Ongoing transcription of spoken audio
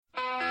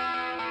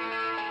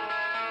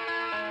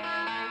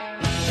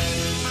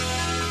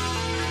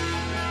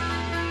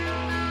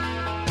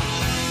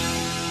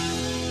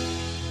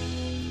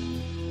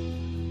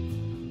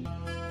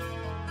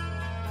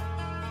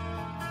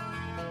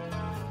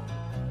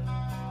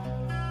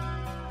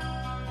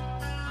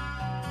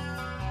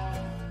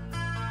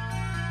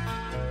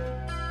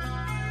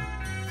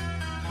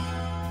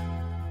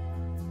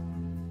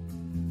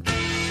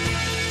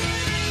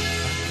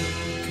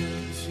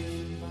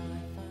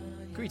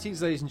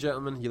Greetings, ladies and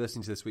gentlemen. You're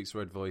listening to this week's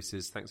Red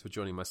Voices. Thanks for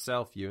joining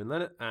myself, Ewan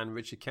Leonard, and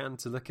Richard Cann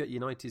to look at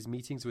United's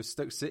meetings with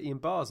Stoke City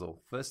and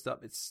Basel. First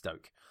up, it's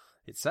Stoke.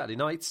 It's Saturday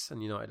night,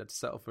 and United had to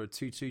settle for a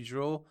 2-2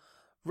 draw.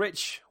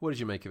 Rich, what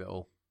did you make of it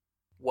all?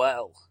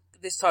 Well,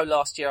 this time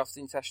last year after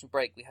the international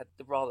break, we had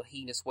the rather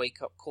heinous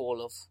wake-up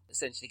call of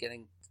essentially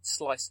getting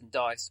sliced and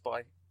diced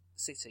by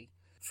City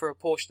for a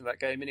portion of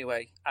that game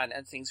anyway, and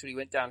things really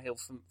went downhill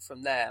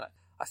from there.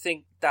 I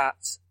think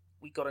that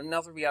we got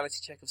another reality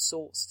check of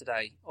sorts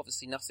today.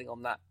 Obviously, nothing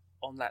on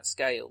that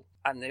scale,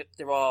 and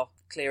there are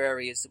clear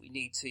areas that we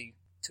need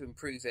to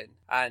improve in.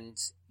 And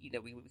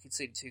we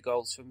conceded 2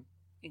 goals from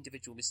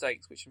individual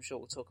mistakes, which I'm sure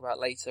we'll talk about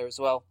later as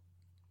well,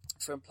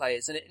 from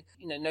players. And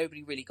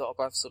nobody really got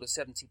above sort of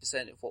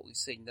 70% of what we've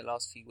seen in the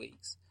last few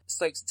weeks.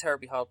 Stoke's a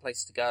terribly hard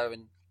place to go,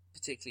 and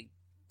particularly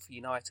for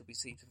United, we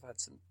seem to have had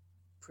some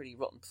pretty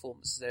rotten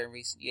performances there in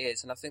recent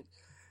years. And I think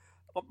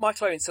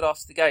Michael Owen said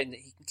after the game that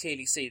he can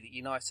clearly see that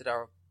United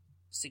are a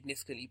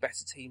significantly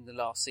better team than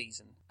last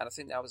season, and I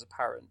think that was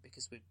apparent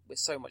because we're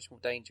so much more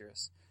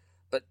dangerous.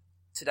 But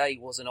today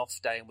was an off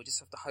day, and we just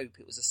have to hope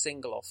it was a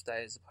single off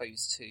day as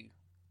opposed to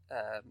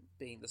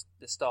being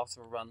the start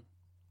of a run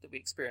that we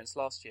experienced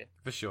last year.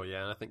 For sure,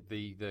 yeah, and I think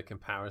the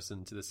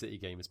comparison to the City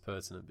game is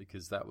pertinent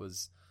because it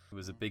was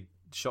a big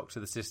shock to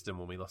the system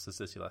when we lost to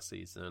City last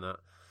season, and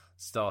that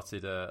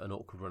started an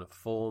awkward run of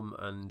form,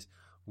 and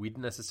we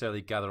didn't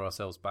necessarily gather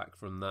ourselves back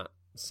from that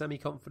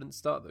semi-confident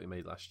start that we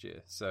made last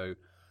year. So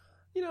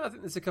I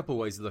think there's a couple of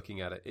ways of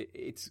looking at it.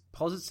 It's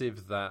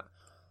positive that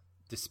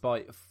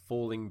despite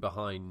falling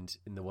behind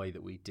in the way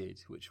that we did,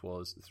 which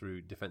was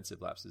through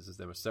defensive lapses, as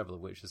there were several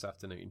of which this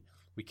afternoon,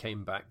 we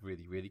came back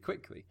really, really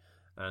quickly.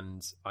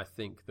 And I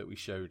think that we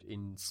showed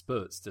in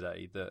spurts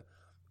today that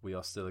we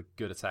are still a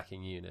good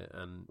attacking unit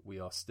and we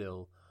are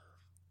still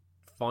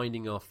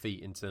finding our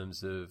feet in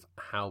terms of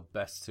how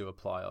best to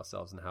apply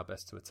ourselves and how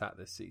best to attack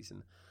this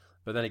season.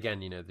 But then again,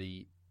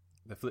 the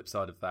flip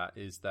side of that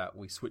is that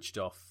we switched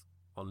off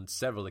on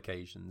several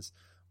occasions.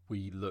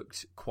 We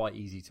looked quite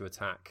easy to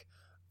attack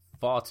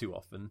far too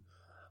often,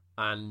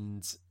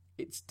 and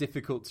it's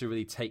difficult to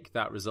really take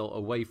that result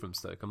away from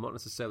Stoke. I'm not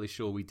necessarily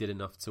sure we did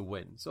enough to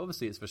win. So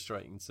obviously it's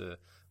frustrating to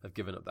have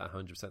given up that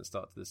 100%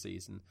 start to the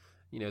season.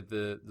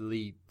 The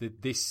lead,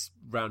 this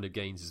round of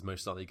games is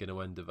most likely going to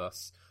end of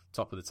us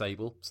top of the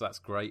table, so that's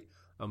great.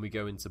 And we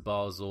go into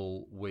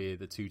Basel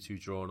with a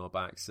 2-2 draw on our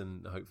backs,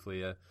 and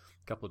hopefully a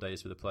couple of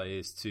days for the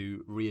players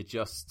to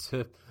readjust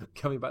to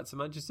coming back to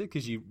Manchester.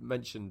 Because you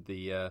mentioned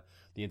the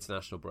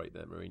international break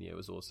there, Mourinho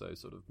was also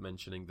sort of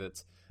mentioning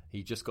that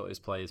he just got his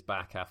players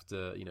back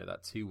after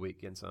that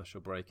 2-week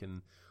international break,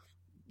 and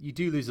you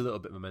do lose a little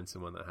bit of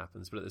momentum when that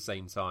happens. But at the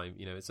same time,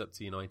 it's up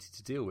to United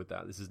to deal with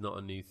that. This is not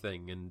a new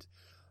thing, and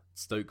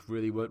Stoke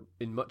really weren't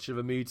in much of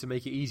a mood to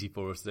make it easy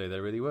for us today. They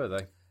really were,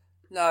 they?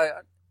 No,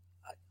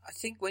 I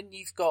think when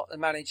you've got a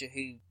manager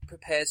who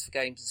prepares for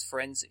games as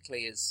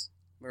forensically as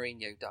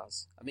Mourinho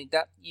does, I mean,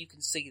 that you can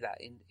see that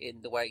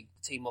in the way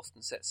the team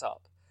often sets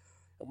up.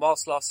 And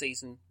whilst last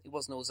season he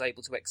wasn't always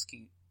able to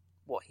execute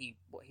what he'd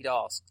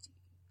asked,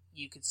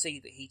 you could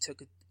see that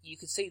you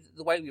could see that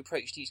the way we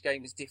approached each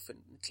game is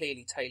different and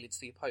clearly tailored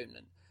to the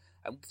opponent.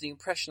 And the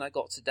impression I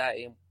got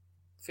today, and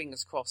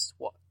fingers crossed,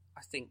 what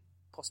I think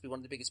possibly one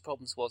of the biggest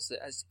problems was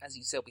that, as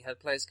you said, we had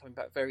players coming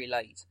back very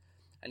late,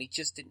 and he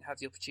just didn't have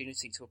the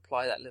opportunity to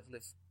apply that level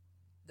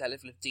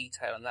of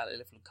detail and that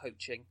level of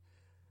coaching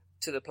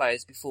to the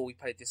players before we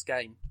played this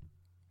game.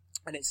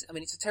 And it's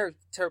a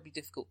terribly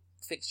difficult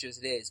fixture as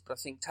it is, but I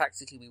think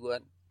tactically we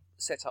weren't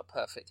set up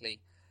perfectly,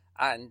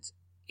 and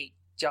it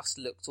just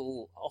looked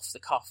all off the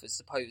cuff as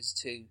opposed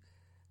to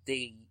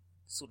the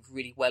sort of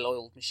really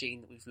well-oiled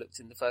machine that we've looked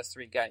in the first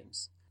 3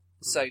 games.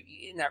 So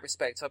in that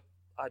respect,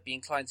 I'd be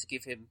inclined to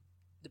give him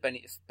the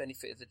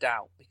benefit of the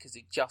doubt, because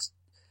it just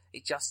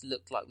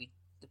looked like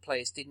the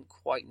players didn't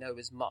quite know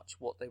as much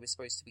what they were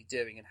supposed to be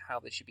doing and how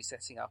they should be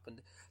setting up.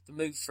 And the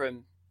move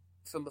from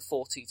a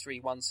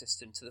 4-2-3-1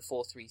 system to the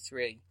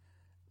 4-3-3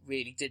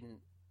 really didn't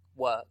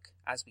work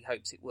as we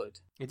hoped it would.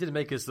 It didn't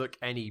make us look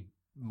any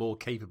more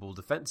capable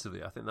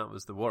defensively. I think that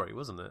was the worry,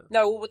 wasn't it?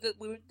 No,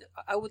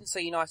 I wouldn't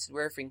say United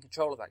were ever in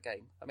control of that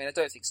game. I mean, I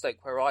don't think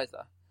Stoke were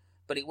either,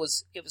 but it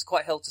was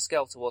quite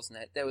helter-skelter, wasn't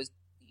it?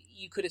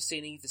 You could have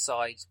seen either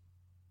side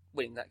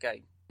winning that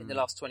game in the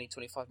last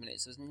 20-25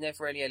 minutes. There was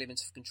never any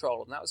element of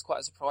control, and that was quite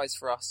a surprise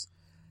for us,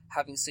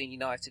 having seen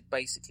United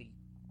basically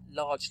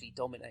largely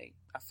dominate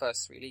our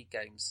first 3 league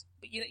games.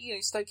 But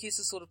Stoke is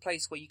the sort of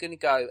place where you're going to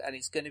go and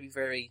it's going to be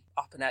very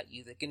up and at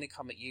you. They're going to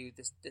come at you.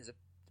 There's a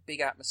big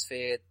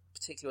atmosphere,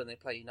 particularly when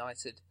they play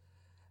United.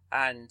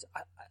 And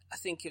I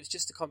think it was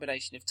just a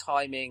combination of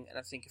timing, and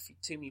I think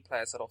too many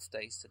players had off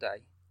days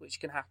today, which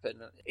can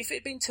happen. If it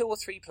had been 2 or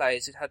 3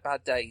 players who'd had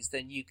bad days,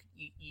 then you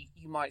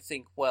might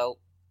think, well,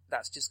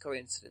 that's just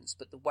coincidence.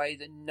 But the way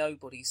that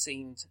nobody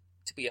seemed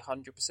to be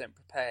 100%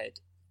 prepared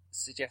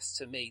suggests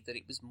to me that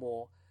it was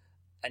more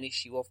an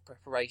issue of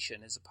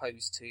preparation as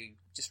opposed to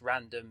just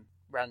random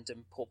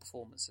poor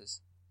performances.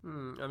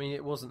 I mean,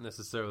 it wasn't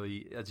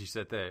necessarily, as you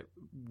said there,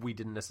 we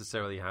didn't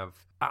necessarily have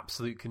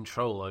absolute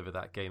control over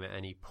that game at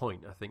any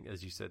point. I think,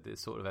 as you said, it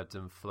sort of ebbed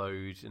and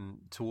flowed. And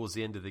towards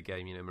the end of the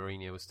game,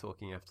 Mourinho was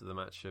talking after the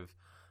match of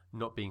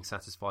not being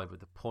satisfied with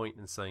the point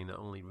and saying that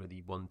only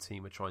really one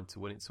team were trying to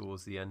win it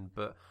towards the end.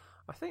 But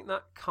I think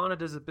that kind of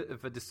does a bit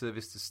of a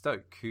disservice to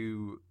Stoke,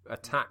 who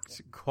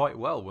attacked quite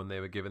well when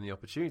they were given the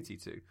opportunity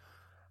to.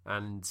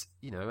 And,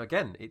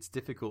 again, it's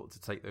difficult to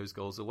take those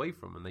goals away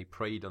from, and they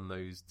preyed on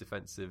those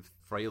defensive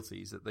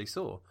frailties that they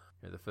saw.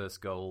 The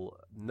first goal,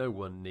 no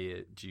one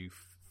near due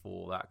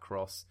for that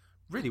cross.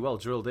 Really well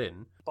drilled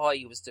in.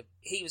 Bailly was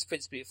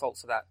principally at fault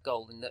for that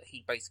goal in that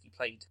he basically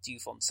played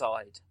Diouf on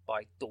side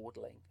by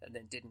dawdling and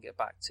then didn't get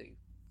back to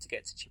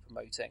get to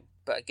Choupo-Moting.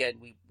 But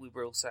again, we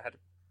were also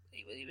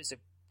it was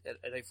an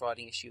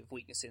overriding issue of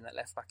weakness in that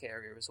left back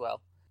area as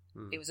well.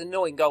 It was an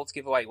annoying goal to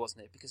give away,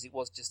 wasn't it? Because it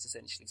was just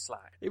essentially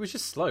slack. It was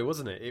just slow,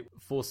 wasn't it?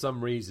 For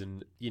some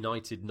reason,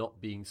 United not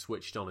being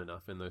switched on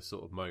enough in those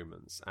sort of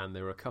moments. And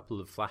there were a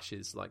couple of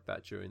flashes like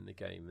that during the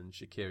game, and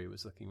Shaqiri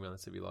was looking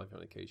relatively lively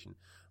on occasion,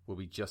 where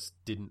we just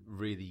didn't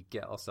really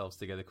get ourselves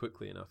together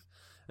quickly enough.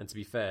 And to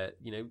be fair,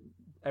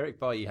 Eric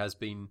Bailly has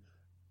been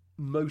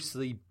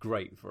mostly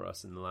great for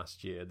us in the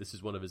last year. This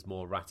is one of his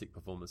more erratic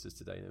performances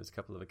today. There was a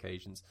couple of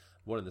occasions,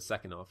 one in the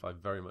second half I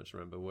very much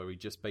remember, where he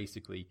just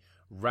basically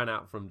ran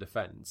out from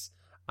defence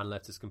and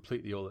left us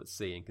completely all at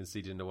sea and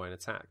conceded an away in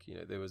attack.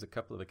 There was a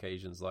couple of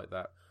occasions like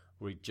that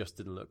where he just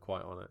didn't look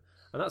quite on it.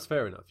 And that's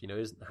fair enough. He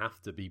doesn't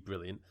have to be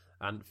brilliant.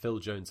 And Phil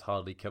Jones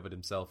hardly covered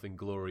himself in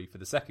glory for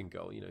the second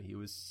goal. He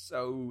was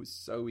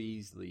so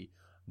easily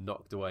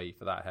knocked away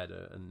for that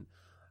header, and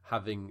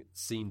having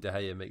seen De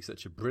Gea make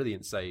such a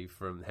brilliant save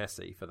from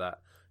Hesse for that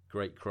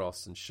great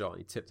cross and shot,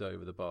 he tipped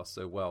over the bar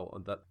so well,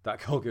 and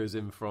that goal goes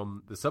in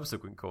from the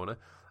subsequent corner.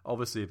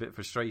 Obviously a bit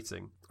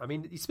frustrating. I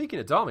mean, speaking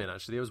of Darmian,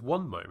 actually, there was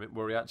one moment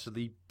where he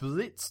actually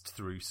blitzed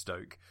through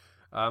Stoke.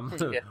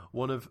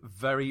 One of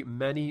very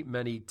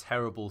many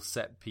terrible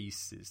set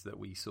pieces that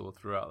we saw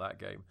throughout that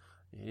game.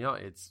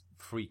 United's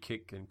free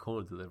kick and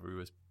corner delivery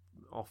was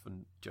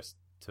often just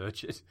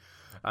turgid.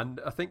 And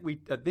I think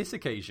at this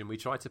occasion, we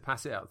tried to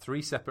pass it out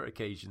 3 separate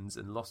occasions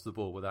and lost the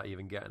ball without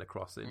even getting a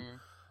cross in.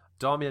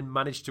 Darmian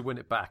managed to win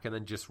it back and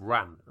then just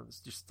ran. I was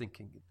just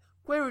thinking,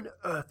 where on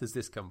earth has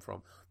this come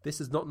from? This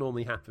does not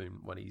normally happen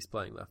when he's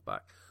playing left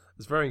back. It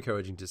was very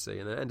encouraging to see,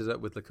 and it ended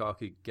up with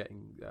Lukaku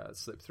getting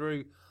slipped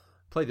through,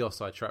 played the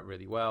offside trap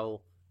really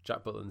well.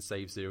 Jack Butland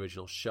saves the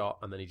original shot,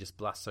 and then he just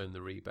blasts home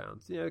the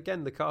rebound.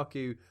 Again,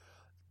 Lukaku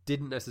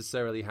didn't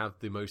necessarily have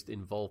the most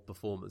involved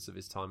performance of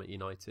his time at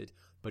United,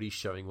 but he's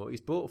showing what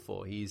he's bought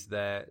for. He's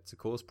there to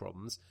cause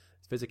problems.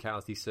 His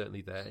physicality's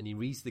certainly there, and he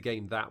reads the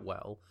game that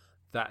well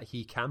that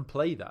he can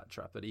play that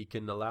trap, that he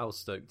can allow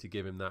Stoke to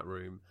give him that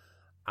room.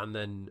 And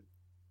then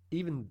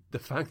even the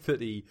fact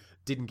that he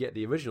didn't get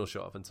the original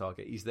shot off on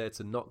target, he's there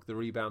to knock the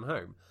rebound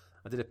home.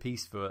 I did a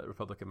piece for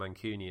Republic of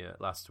Mancunia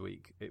last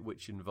week,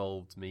 which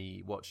involved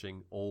me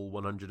watching all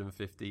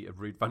 150 of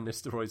Ruud van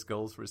Nistelrooy's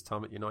goals for his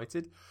time at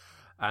United.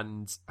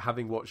 And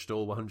having watched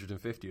all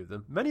 150 of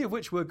them, many of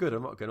which were good,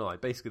 I'm not going to lie.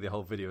 Basically, the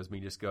whole video is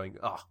me just going,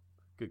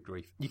 good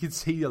grief. You can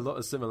see a lot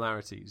of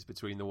similarities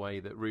between the way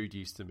that Ruud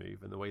used to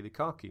move and the way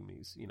Lukaku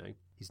moves.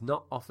 He's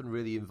not often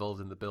really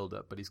involved in the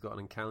build-up, but he's got an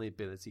uncanny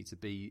ability to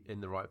be in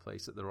the right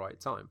place at the right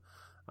time.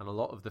 And a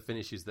lot of the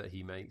finishes that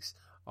he makes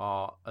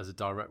are as a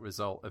direct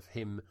result of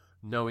him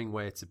knowing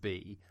where to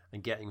be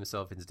and getting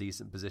himself into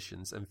decent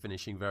positions and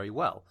finishing very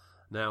well.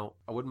 Now,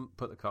 I wouldn't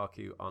put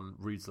Lukaku on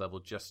Ruud's level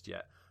just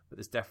yet, but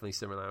there's definitely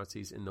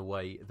similarities in the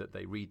way that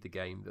they read the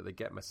game, that they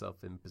get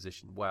themselves in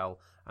position well,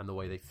 and the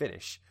way they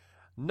finish.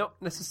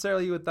 Not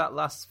necessarily with that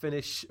last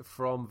finish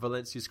from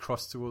Valencia's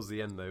cross towards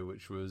the end, though,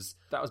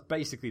 that was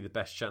basically the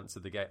best chance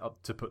of the game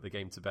to put the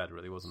game to bed,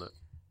 really, wasn't it?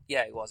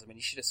 Yeah, it was. I mean,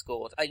 he should have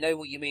scored. I know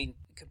what you mean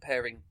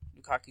comparing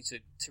Lukaku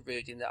to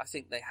Ruud in that I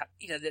think they had,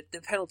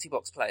 the penalty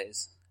box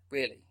players,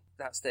 really,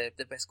 that's their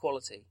best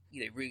quality.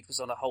 Ruud was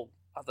on a whole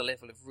other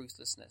level of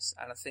ruthlessness,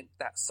 and I think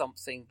that's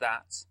something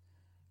that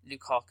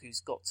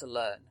Lukaku's got to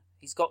learn.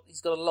 He's got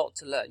a lot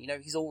to learn.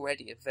 He's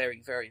already a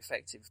very, very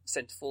effective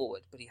centre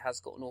forward, but he has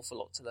got an awful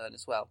lot to learn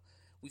as well.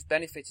 We've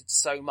benefited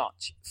so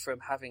much from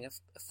having a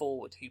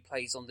forward who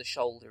plays on the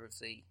shoulder of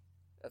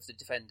the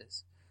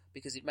defenders,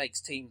 because it makes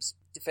teams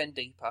defend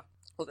deeper.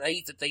 Well, they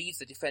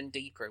either defend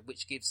deeper,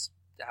 which gives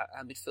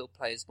our midfield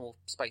players more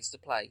space to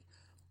play,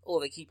 or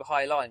they keep a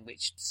high line,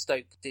 which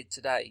Stoke did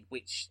today.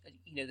 Which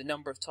the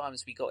number of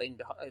times we got in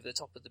over the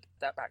top of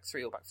that back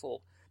 3 or back 4.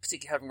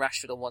 Particularly having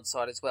Rashford on one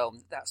side as well.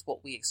 That's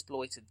what we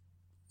exploited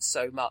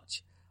so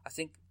much. I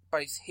think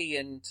both he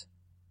and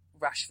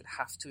Rashford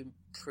have to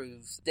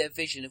improve their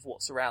vision of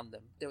what's around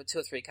them. There were 2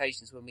 or 3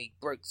 occasions when we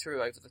broke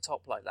through over the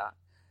top like that,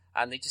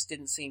 and they just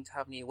didn't seem to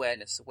have any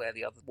awareness of where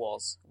the other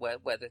was, where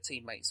their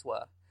teammates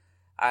were.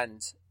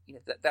 And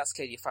that's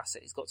clearly a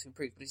facet he's got to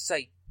improve. But as you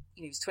say,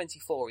 he's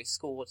 24, he's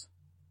scored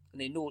an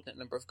inordinate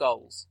number of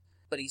goals,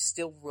 but he's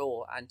still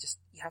raw, and just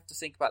you have to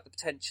think about the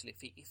potential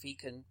if he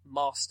can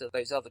master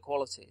those other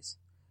qualities.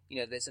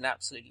 there's an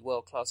absolutely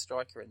world-class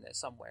striker in there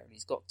somewhere, and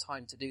he's got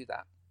time to do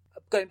that.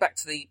 Going back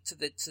to the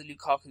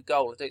Lukaku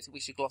goal, I don't think we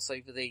should gloss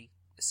over the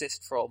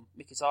assist from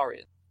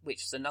Mkhitaryan,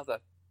 which is another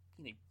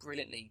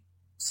brilliantly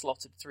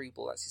slotted through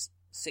ball. That's his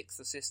 6th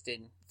assist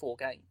in 4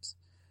 games,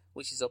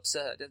 which is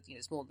absurd.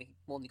 It's more than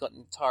he got in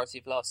the entirety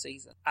of last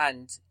season.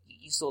 And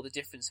you saw the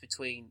difference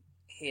between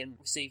him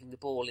receiving the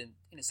ball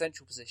in a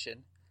central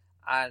position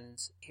and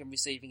him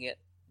receiving it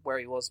where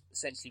he was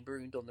essentially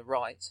marooned on the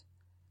right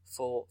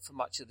for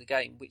much of the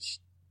game, which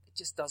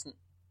just doesn't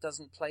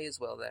play as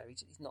well there.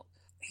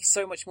 He's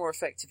so much more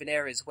effective in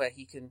areas where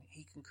he can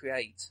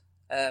create.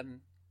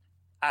 And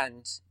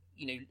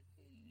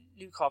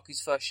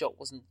Lukaku's first shot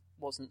wasn't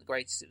the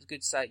greatest. It was a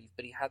good save,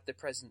 but he had the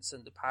presence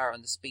and the power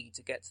and the speed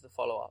to get to the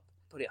follow-up,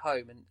 put it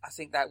home. And I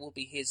think that will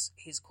be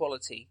his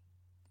quality,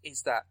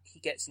 is that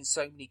he gets in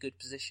so many good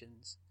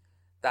positions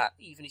that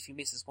even if he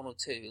misses 1 or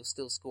 2, he'll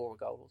still score a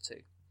goal or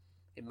 2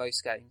 in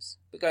most games.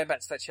 But going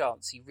back to that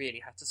chance, he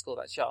really had to score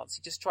that chance.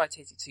 He just tried to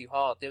hit it too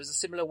hard. There was a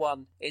similar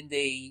one in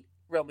the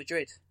Real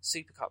Madrid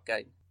Super Cup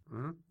game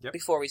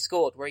before he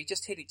scored, where he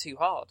just hit it too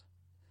hard.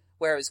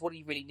 Whereas what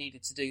he really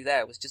needed to do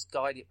there was just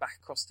guide it back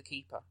across the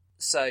keeper.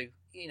 So,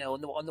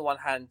 on the one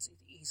hand,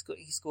 he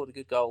scored a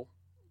good goal,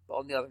 but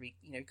on the other, he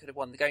could have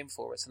won the game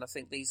for us. And I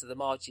think these are the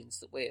margins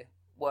that we're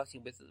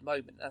working with at the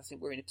moment. And I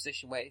think we're in a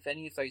position where if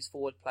any of those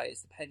forward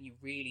players, the penny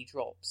really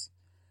drops,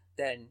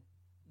 then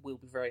we'll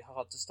be very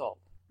hard to stop.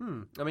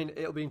 I mean,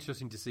 it'll be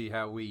interesting to see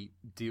how we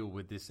deal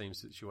with this same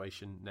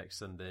situation next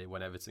Sunday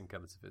when Everton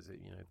come to visit.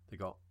 They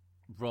got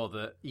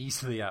rather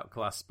easily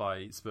outclassed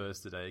by Spurs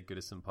today at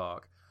Goodison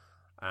Park.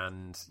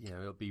 And,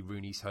 it'll be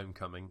Rooney's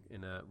homecoming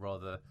in a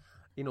rather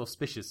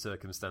inauspicious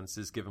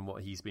circumstances, given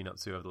what he's been up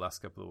to over the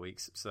last couple of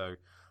weeks. So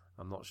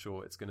I'm not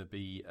sure it's going to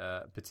be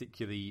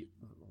particularly...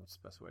 What's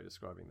the best way of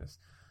describing this?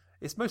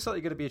 It's most likely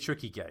going to be a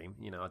tricky game.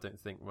 I don't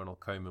think Ronald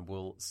Koeman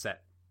will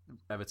set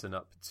Everton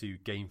up to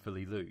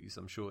gamefully lose.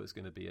 I'm sure it's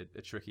going to be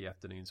a tricky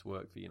afternoon's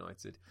work for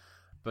United.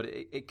 But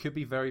it could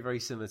be very, very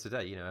similar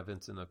today.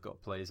 Everton have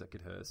got players that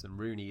could hurt us, and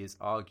Rooney is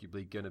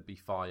arguably going to be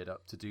fired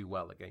up to do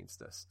well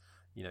against us.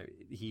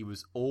 He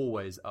was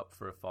always up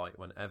for a fight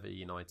whenever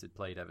United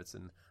played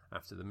Everton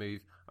after the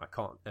move. I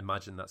can't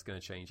imagine that's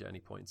going to change at any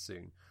point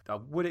soon. I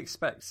would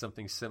expect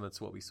something similar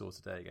to what we saw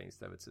today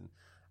against Everton,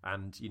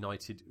 and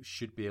United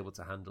should be able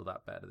to handle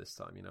that better this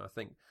time. I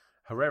think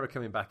Herrera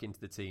coming back into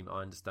the team,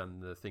 I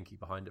understand the thinking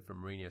behind it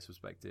from Mourinho's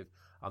perspective.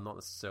 I'm not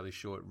necessarily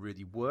sure it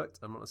really worked.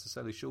 I'm not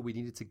necessarily sure we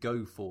needed to go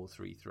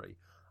 4-3-3.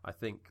 I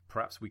think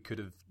perhaps we could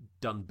have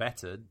done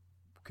better,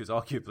 because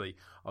arguably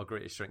our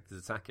greatest strength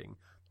is attacking,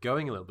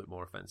 going a little bit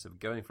more offensive,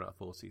 going for that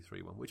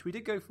 4-2-3-1, which we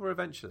did go for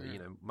eventually.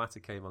 Mata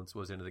came on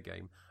towards the end of the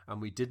game,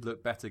 and we did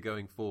look better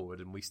going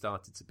forward, and we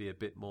started to be a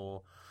bit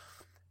more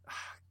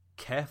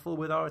careful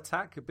with our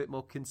attack, a bit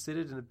more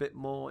considered, and a bit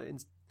more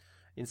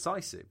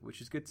incisive,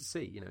 which is good to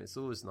see. It's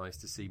always nice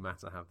to see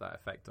Mata have that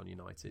effect on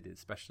United,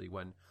 especially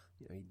when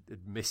he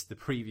had missed the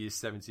previous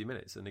 70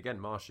 minutes. And again,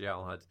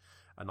 Martial had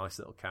a nice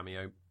little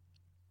cameo,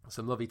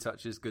 some lovely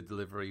touches, good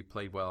delivery,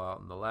 played well out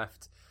on the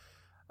left.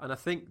 And I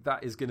think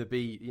that is going to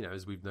be,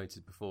 as we've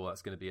noted before,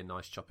 that's going to be a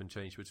nice chop and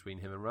change between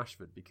him and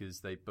Rashford, because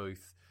they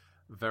both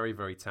very,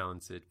 very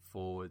talented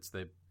forwards.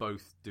 They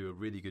both do a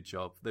really good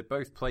job. They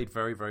both played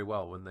very, very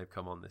well when they've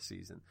come on this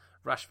season.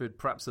 Rashford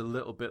perhaps a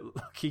little bit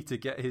lucky to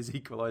get his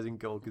equalising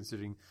goal,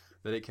 considering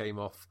that it came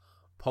off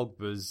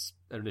Pogba's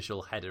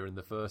initial header in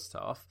the first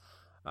half,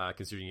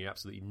 considering he knew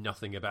absolutely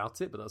nothing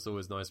about it, but that's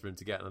always nice for him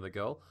to get another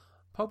goal.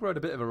 Pogba had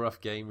a bit of a rough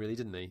game, really,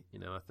 didn't he?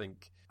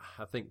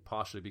 I think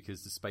partially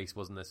because the space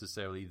wasn't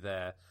necessarily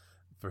there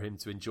for him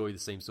to enjoy the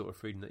same sort of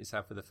freedom that he's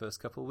had for the first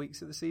couple of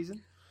weeks of the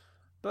season.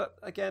 But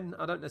again,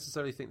 I don't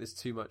necessarily think there's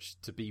too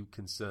much to be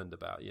concerned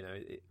about.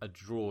 A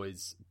draw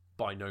is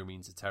by no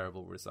means a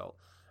terrible result.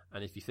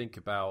 And if you think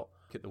about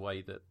the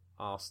way that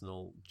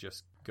Arsenal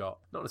just got,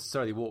 not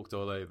necessarily walked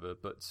all over,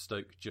 but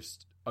Stoke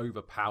just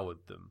overpowered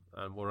them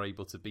and were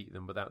able to beat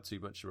them without too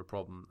much of a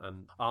problem.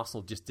 And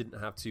Arsenal just didn't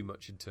have too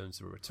much in terms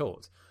of a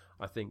retort.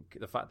 I think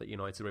the fact that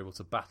United were able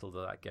to battle to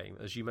that game,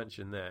 as you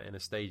mentioned there, in a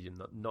stadium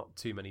that not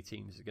too many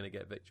teams are going to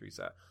get victories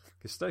at,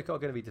 because Stoke are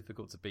going to be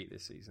difficult to beat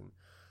this season.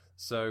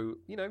 So,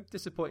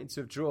 disappointing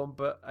to have drawn,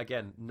 but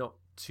again, not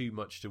too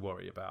much to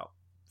worry about,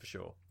 for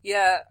sure.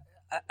 Yeah,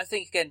 I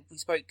think, again, we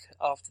spoke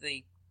after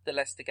the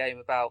Leicester game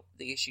about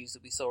the issues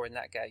that we saw in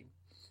that game,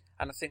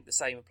 and I think the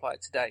same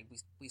applied today.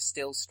 We're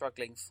still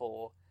struggling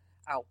for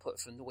output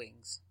from the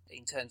wings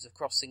in terms of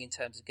crossing, in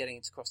terms of getting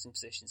into crossing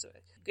positions.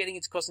 Getting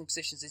into crossing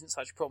positions isn't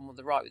such a problem on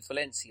the right with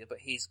Valencia, but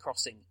his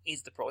crossing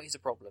is a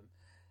problem.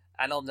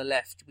 And on the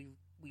left,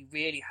 we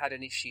really had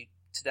an issue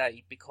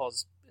today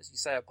because, as you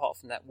say, apart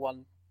from that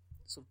one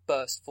sort of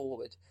burst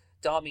forward,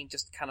 Darmian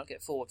just cannot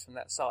get forward from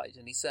that side,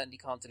 and he certainly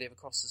can't deliver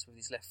crosses with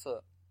his left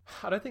foot.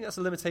 I don't think that's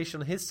a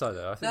limitation on his side,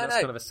 though. I think that's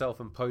kind of a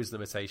self-imposed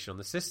limitation on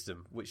the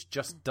system, which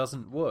just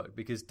doesn't work,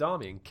 because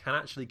Darmian can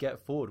actually get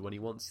forward when he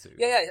wants to.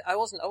 Yeah. I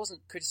wasn't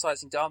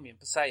criticising Darmian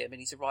per se. I mean,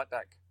 he's a right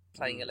back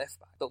playing a left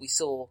back, but we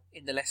saw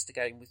in the Leicester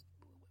game with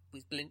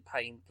with Blint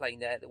playing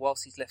there, that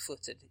whilst he's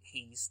left-footed,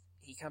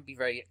 he can be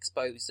very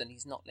exposed, and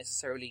he's not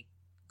necessarily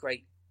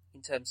great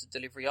in terms of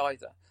delivery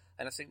either.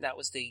 And I think that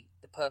was the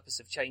purpose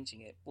of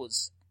changing it,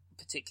 was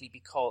particularly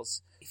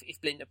because if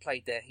Blint had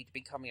played there, he'd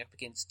been coming up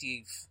against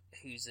Diouf,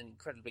 who's an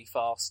incredibly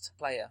fast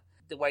player.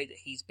 The way that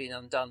he's been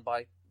undone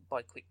by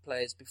quick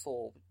players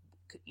before,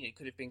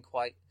 could have been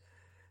quite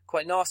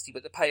nasty.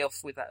 But the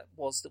payoff with that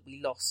was that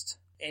we lost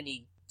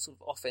any sort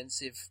of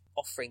offensive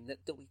offering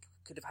that we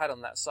could have had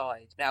on that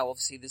side. Now,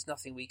 obviously, there's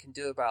nothing we can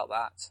do about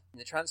that in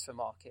the transfer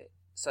market.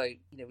 So,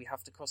 we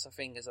have to cross our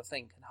fingers, I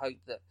think, and hope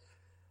that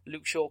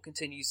Luke Shaw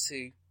continues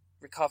to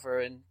recover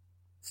and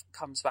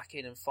comes back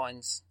in and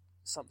finds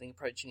something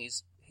approaching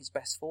his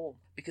best form,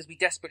 because we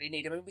desperately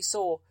need him. I mean, we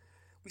saw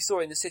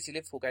in the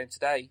City-Liverpool game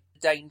today the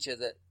danger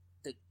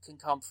that can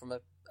come from a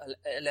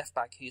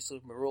left-back who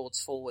sort of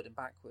marauds forward and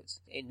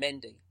backwards in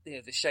Mendy.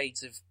 The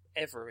shades of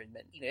Evra in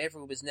Mendy.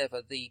 Evra was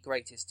never the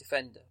greatest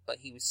defender, but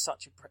he was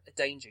such a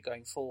danger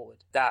going forward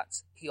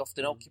that he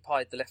often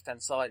occupied the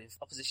left-hand side of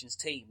opposition's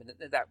team,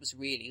 and that was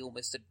really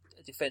almost a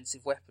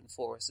defensive weapon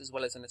for us as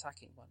well as an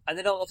attacking one. And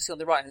then obviously on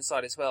the right-hand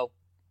side as well,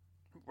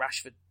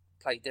 Rashford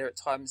played there at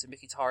times and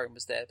Mkhitaryan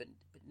was there, but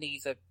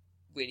neither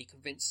really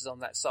convinces on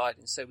that side,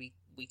 and so we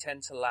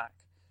tend to lack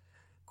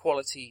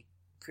quality,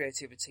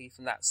 creativity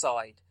from that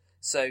side.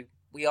 So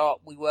we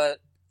were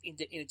in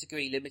a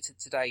degree limited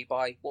today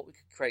by what we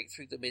could create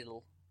through the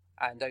middle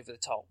and over the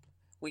top,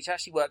 which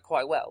actually worked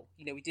quite well.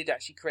 We did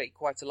actually create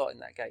quite a lot in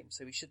that game,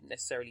 so we shouldn't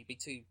necessarily be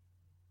too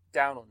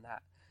down on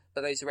that.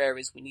 But those are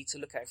areas we need to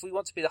look at. If we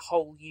want to be the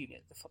whole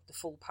unit, the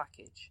full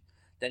package,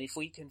 then if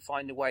we can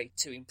find a way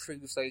to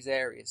improve those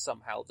areas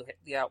somehow,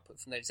 the output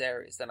from those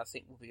areas, then I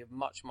think we'll be a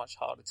much, much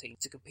harder team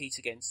to compete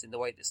against in the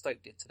way that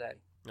Stoke did today.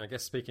 I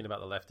guess speaking about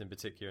the left in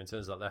particular, in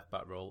terms of that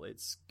left-back role,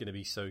 it's going to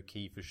be so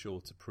key for Shaw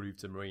to prove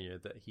to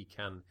Mourinho that he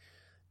can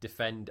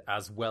defend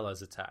as well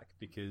as attack,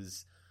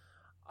 because,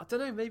 I don't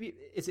know, maybe,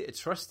 is it a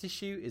trust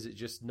issue? Is it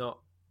just not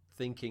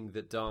thinking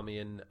that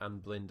Darmian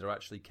and Blind are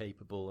actually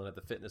capable and at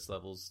the fitness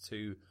levels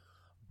to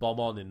bomb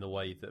on in the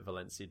way that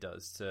Valencia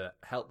does, to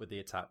help with the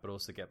attack but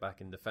also get back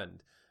and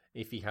defend?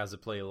 If he has a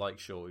player like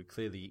Shaw who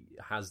clearly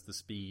has the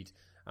speed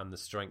and the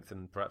strength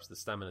and perhaps the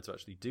stamina to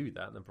actually do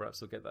that, then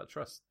perhaps he'll get that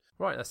trust.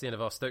 Right, that's the end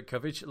of our Stoke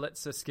coverage.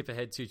 Let's skip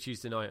ahead to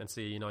Tuesday night and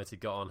see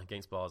United got on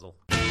against Basel.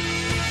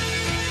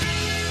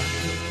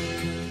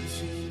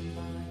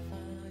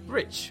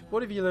 Rich,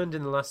 what have you learned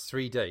in the last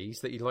 3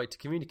 days that you'd like to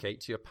communicate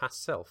to your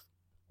past self?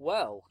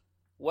 Well,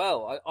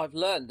 I've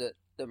learned that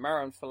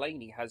Marouane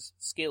Fellaini has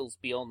skills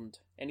beyond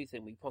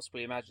anything we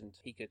possibly imagined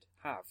he could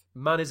have.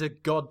 Man is a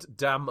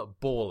goddamn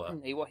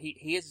baller.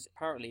 He is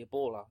apparently a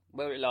baller.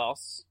 Whether it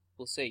lasts,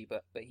 we'll see.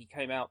 But he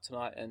came out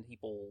tonight and he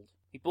balled.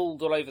 He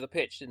balled all over the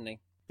pitch, didn't he?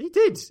 He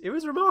did. It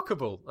was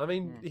remarkable. I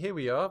mean, Here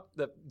we are.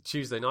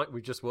 Tuesday night,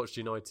 we just watched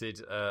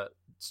United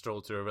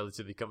stroll to a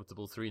relatively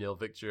comfortable 3-0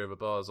 victory over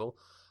Basel.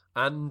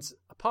 And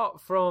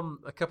apart from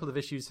a couple of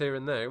issues here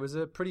and there, it was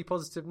a pretty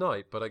positive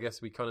night. But I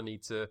guess we kind of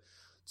need to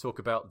talk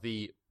about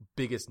the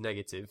biggest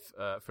negative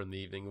from the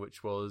evening,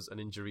 which was an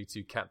injury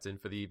to captain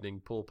for the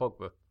evening, Paul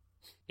Pogba.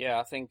 Yeah,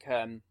 I think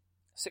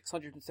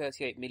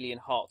 638 million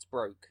hearts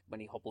broke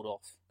when he hobbled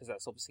off, because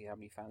that's obviously how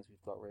many fans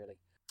we've got, really.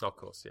 Of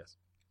course, yes.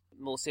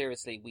 More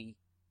seriously,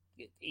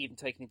 even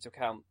taking into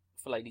account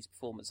Fellaini's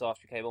performance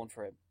after he came on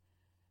for him,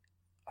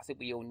 I think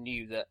we all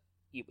knew that,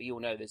 we all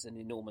know there's an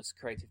enormous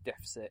creative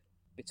deficit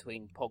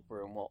between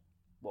Pogba and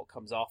what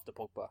comes after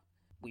Pogba.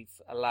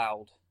 We've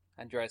allowed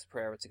Andreas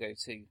Pereira to go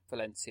to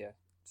Valencia.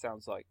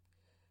 Sounds like,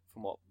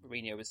 from what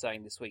Mourinho was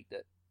saying this week,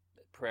 that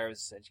Pereira's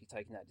essentially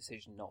taken that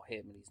decision, not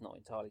him, and he's not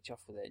entirely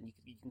chuffed with it. And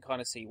you can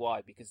kind of see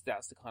why, because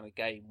that's the kind of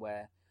game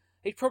where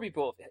he probably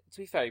brought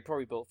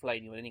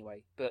Fellaini on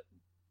anyway, but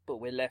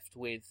we're left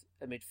with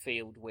a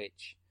midfield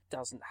which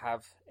doesn't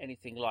have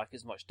anything like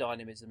as much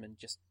dynamism and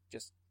just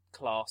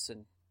class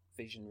and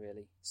vision,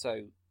 really.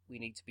 So we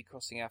need to be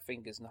crossing our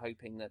fingers and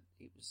hoping that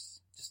it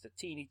was just the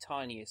teeny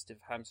tiniest of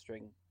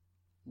hamstring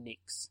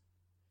nicks,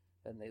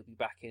 and they'll be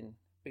back in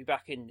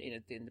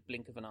the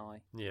blink of an eye.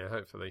 Yeah,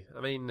 hopefully.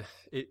 I mean,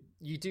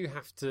 you do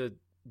have to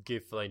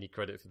give Fellaini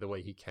credit for the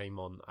way he came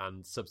on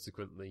and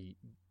subsequently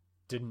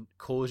didn't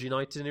cause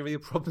United any real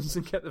problems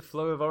and get the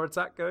flow of our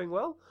attack going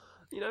well.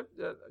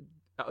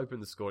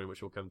 Opened the scoring,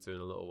 which we'll come to in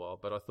a little while,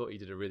 but I thought he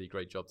did a really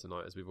great job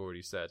tonight, as we've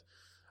already said.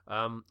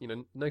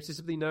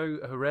 Noticeably no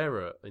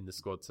Herrera in the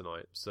squad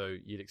tonight, so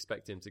you'd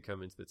expect him to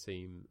come into the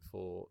team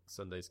for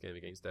Sunday's game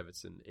against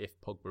Everton if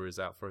Pogba is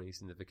out for any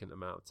significant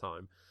amount of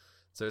time.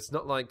 So it's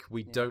not like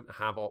we don't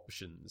have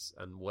options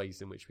and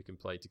ways in which we can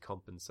play to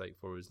compensate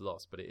for his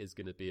loss, but it is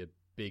going to be a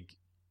big,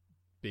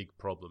 big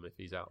problem if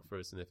he's out for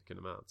a significant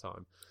amount of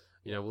time.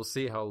 We'll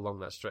see how long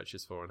that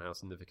stretches for and how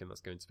significant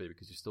that's going to be,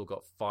 because you've still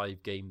got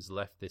 5 games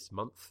left this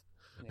month,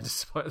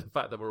 despite the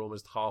fact that we're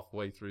almost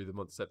halfway through the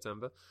month of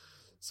September.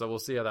 So we'll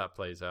see how that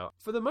plays out.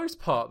 For the most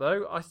part,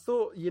 though, I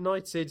thought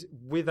United,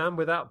 with and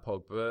without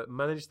Pogba,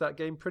 managed that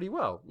game pretty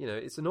well.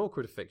 It's an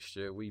awkward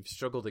fixture. We've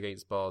struggled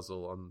against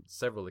Basel on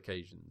several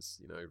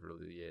occasions, over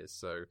the years.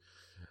 So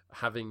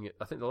I think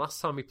the last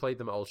time we played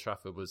them at Old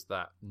Trafford was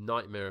that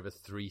nightmare of a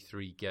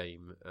 3-3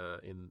 game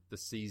in the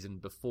season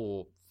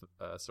before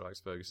Sir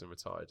Alex Ferguson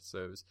retired.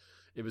 So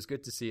it was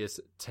good to see us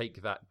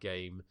take that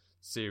game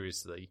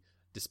seriously.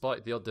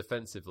 Despite the odd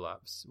defensive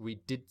lapse, we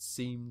did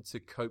seem to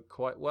cope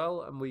quite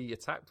well, and we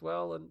attacked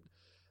well, and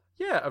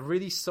a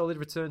really solid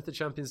return to the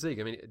Champions League.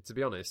 I mean, to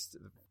be honest,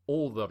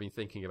 all that I've been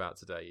thinking about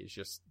today is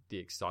just the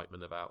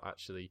excitement about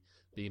actually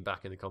being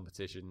back in the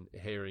competition,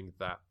 hearing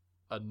that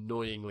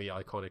annoyingly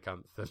iconic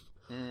anthem.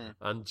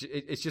 And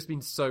it's just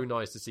been so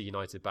nice to see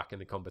United back in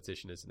the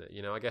competition, isn't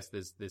it? I guess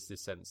there's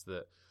this sense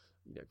that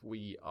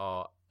we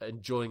are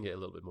enjoying it a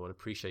little bit more and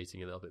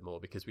appreciating it a little bit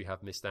more because we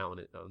have missed out on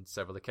it on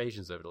several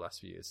occasions over the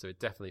last few years. So it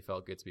definitely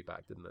felt good to be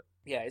back, didn't it?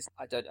 Yeah,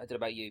 I don't know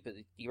about you, but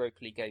the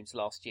Europa League games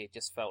last year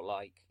just felt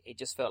like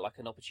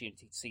an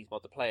opportunity to see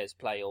what the players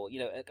play, or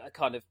a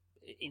kind of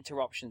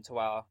interruption to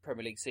our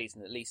Premier League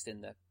season, at least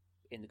in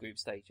the group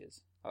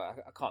stages. I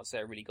can't say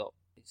it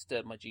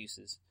stirred my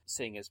juices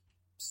seeing us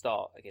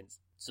start against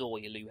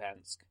Zorya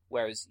Luhansk.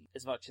 Whereas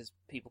as much as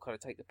people kind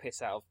of take the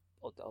piss out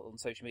of on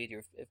social media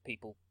of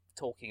people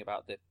talking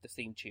about the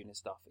theme tune and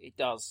stuff, it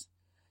does.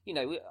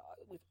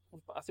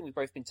 I think we've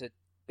both been to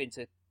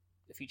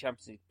a few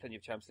plenty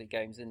of Champions League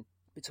games, and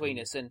between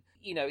us, and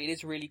it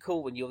is really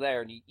cool when you're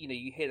there and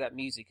you hear that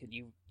music and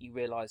you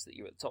realise that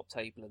you're at the top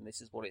table and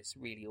this is what it's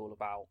really all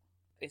about.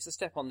 It's a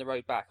step on the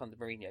road back under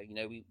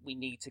Mourinho. We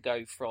need to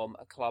go from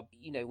a club.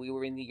 We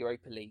were in the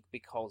Europa League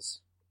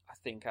because I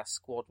think our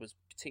squad was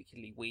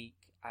particularly weak,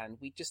 and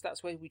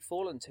that's where we'd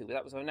fallen to.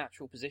 That was our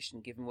natural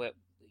position given where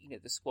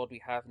the squad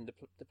we have and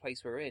the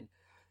place we're in.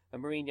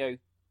 And Mourinho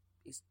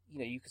is,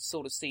 you could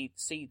sort of see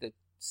the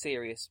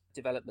serious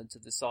development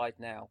of the side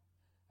now,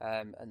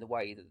 and the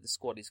way that the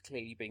squad is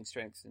clearly being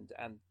strengthened.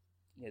 And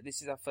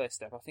this is our first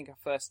step. I think our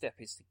first step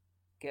is to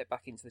get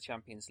back into the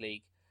Champions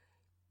League,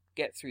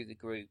 get through the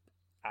group,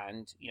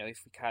 and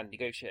if we can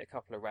negotiate a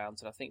couple of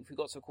rounds. And I think if we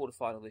got to a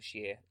quarter-final this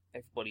year,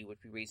 everybody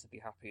would be reasonably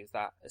happy with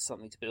that as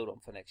something to build on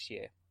for next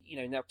year.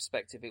 In that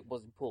perspective, it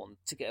was important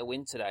to get a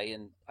win today,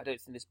 and I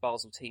don't think this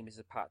Basel team is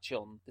a patch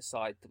on the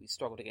side that we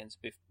struggled against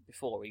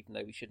before, even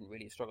though we shouldn't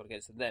really have struggled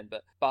against them then.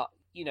 But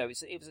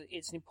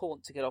it's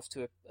important to get off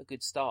to a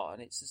good start,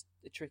 and it's just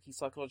a tricky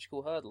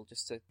psychological hurdle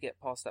just to get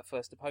past that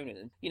first opponent.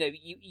 And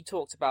you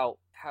talked about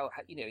how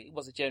it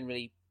was a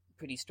generally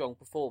pretty strong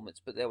performance,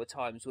 but there were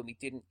times when it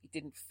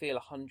didn't feel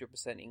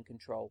 100% in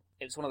control.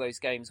 It was one of those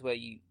games where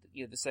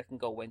the second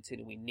goal went in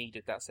and we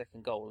needed that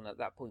second goal, and at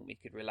that point we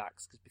could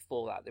relax, because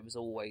before that there was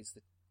always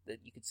that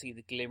you could see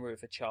the glimmer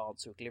of a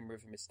chance or a glimmer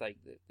of a mistake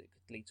that could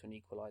lead to an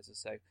equaliser.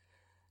 So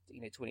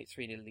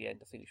 23-0 at the end,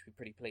 I think we should be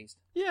pretty pleased.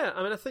 Yeah,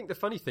 I mean, I think the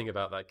funny thing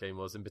about that game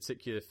was, in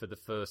particular for the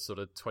first sort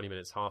of 20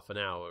 minutes, half an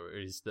hour,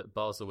 is that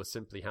Basel was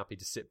simply happy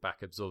to sit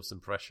back, absorb some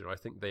pressure. I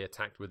think they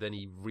attacked with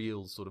any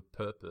real sort of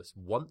purpose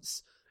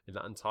once in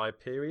that entire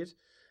period.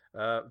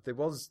 There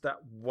was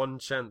that one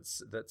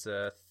chance that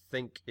I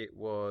think it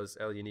was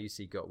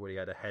Elyounoussi got, where he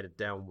had a header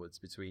downwards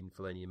between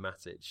Fellaini and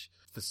Matic.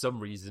 For some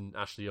reason,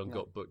 Ashley Young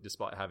got booked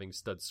despite having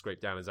studs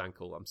scraped down his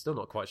ankle. I'm still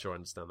not quite sure I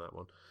understand that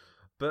one.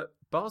 But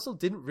Basel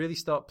didn't really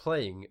start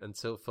playing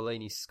until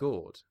Fellaini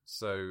scored.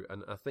 So,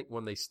 and I think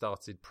when they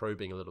started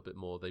probing a little bit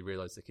more, they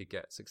realised they could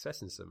get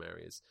success in some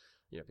areas.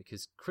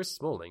 Because Chris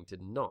Smalling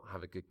did not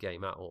have a good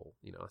game at all.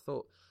 I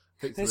thought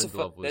Victor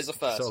Lindelof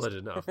was solid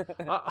enough.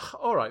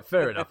 All right,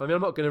 fair enough. I mean,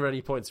 I'm not going to earn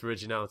any points for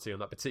originality on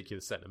that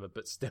particular sentiment,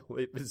 but still,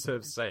 it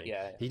deserves saying.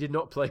 Yeah. He did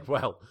not play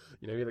well.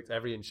 He looked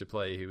every inch of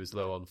play. He was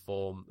low on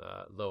form,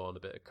 low on a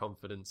bit of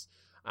confidence,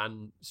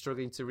 and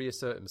struggling to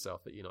reassert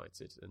himself at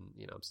United. And,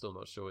 I'm still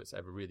not sure it's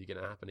ever really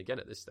going to happen again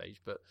at this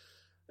stage. But,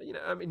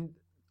 I mean,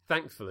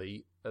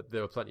 thankfully,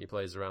 there were plenty of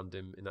players around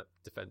him in that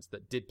defence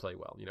that did play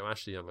well.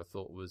 Ashley Young, I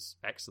thought, was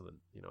excellent.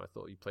 I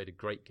thought he played a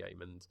great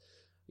game. And,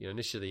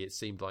 initially it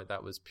seemed like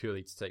that was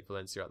purely to take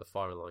Valencia out the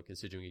firing line,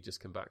 considering he'd just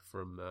come back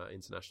from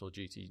international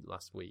duty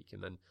last week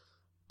and then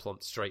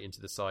plumped straight into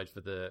the side for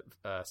the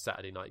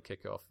Saturday night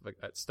kickoff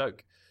at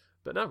Stoke.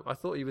 But no, I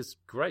thought he was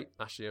great.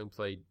 Ashley Young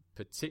played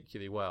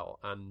particularly well.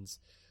 And,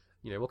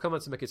 we'll come on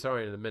to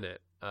Mkhitaryan in a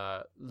minute.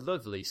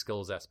 Lovely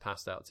Scholes-esque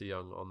passed out to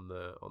Young on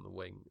the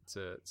wing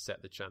to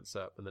set the chance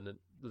up. And then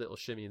a little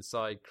shimmy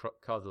inside,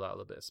 Cardle out a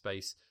little bit of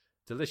space.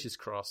 Delicious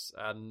cross,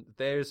 and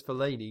there's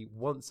Fellaini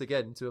once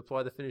again to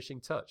apply the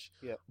finishing touch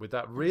with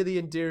that really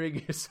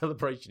endearing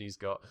celebration he's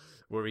got,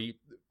 where he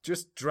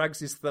just drags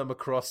his thumb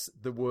across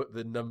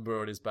the number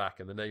on his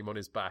back and the name on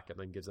his back, and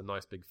then gives a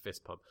nice big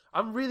fist pump.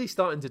 I'm really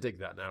starting to dig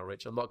that now,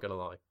 Rich. I'm not going to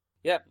lie.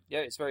 Yeah,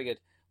 it's very good.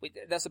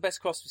 That's the best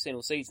cross we've seen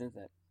all season,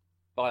 isn't it?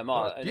 By a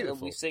mile. Oh,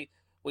 beautiful. And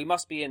we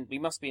must be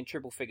in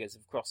triple figures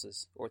of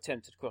crosses or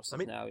attempted crosses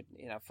now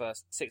in our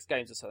first 6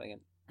 games or something.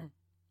 And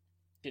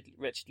did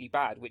wretchedly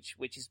bad, which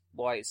is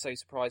why it's so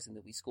surprising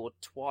that we scored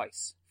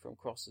twice from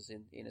crosses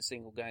in a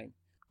single game.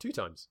 2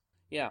 times.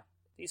 Yeah,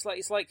 It's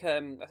like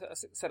I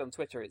said on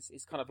Twitter.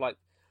 It's kind of like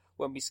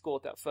when we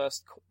scored that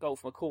first goal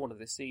from a corner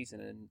this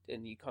season,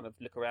 and you kind of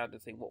look around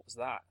and think, what was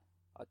that?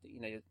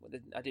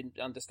 I didn't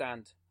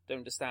understand. Don't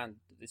understand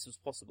that this was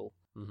possible.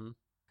 Mm-hmm.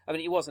 I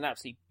mean, it was an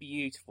absolutely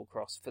beautiful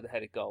cross for the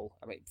headed goal.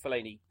 I mean,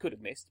 Fellaini could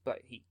have missed, but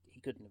he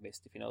couldn't have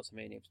missed, if you know what I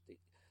mean.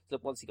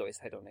 Once he got his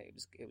head on it,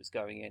 it was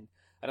going in.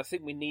 And I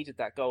think we needed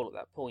that goal at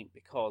that point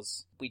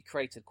because we'd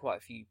created quite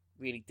a few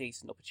really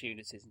decent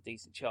opportunities and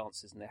decent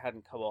chances, and they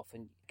hadn't come off.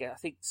 And again, I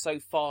think so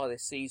far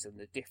this season,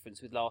 the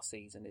difference with last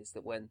season is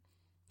that when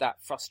that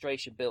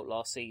frustration built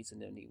last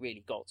season, and it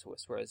really got to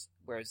us,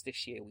 whereas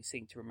this year we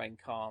seem to remain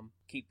calm,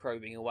 keep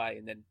probing away,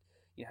 and then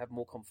have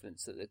more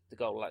confidence that the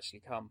goal will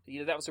actually come.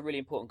 That was a really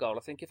important goal. I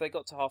think if they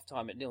got to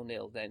half-time at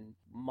 0-0, then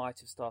might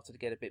have started to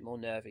get a bit more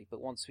nervy. But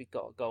once we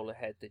got a goal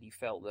ahead, then you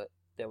felt that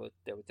there were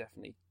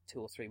definitely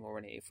 2 or 3 more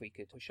in it if we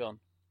could push on.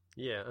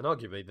 Yeah, and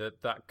arguably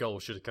that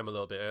goal should have come a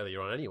little bit earlier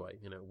on anyway.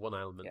 One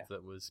element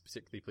that was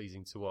particularly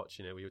pleasing to watch.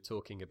 We were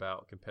talking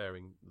about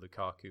comparing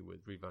Lukaku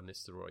with Ruud van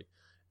Nistelrooy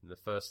in the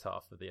first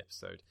half of the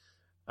episode.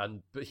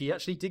 But he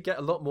actually did get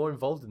a lot more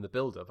involved in the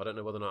build-up. I don't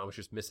know whether or not I was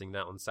just missing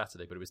that on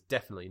Saturday, but it was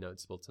definitely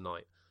noticeable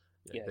tonight.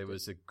 There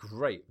was a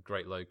great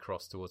low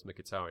cross towards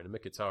Mkhitaryan, and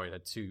Mkhitaryan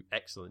had 2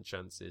 excellent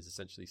chances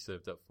essentially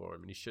served up for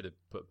him, and he should have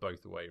put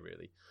both away,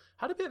 really.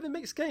 Had a bit of a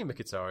mixed game,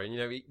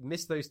 Mkhitaryan. He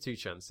missed those 2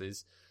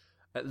 chances.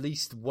 At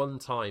least one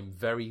time,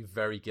 very,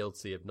 very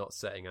guilty of not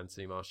setting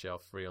Anthony Martial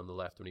free on the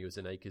left when he was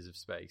in acres of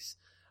space.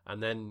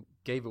 And then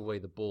gave away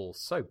the ball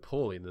so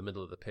poorly in the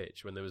middle of the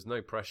pitch when there was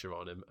no pressure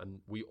on him,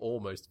 and we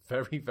almost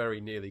very, very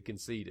nearly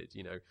conceded.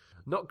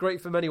 Not great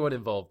from anyone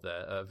involved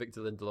there. Victor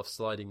Lindelof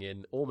sliding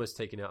in, almost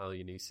taking out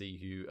Elyounoussi,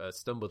 who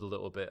stumbled a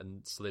little bit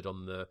and slid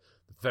on the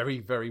very,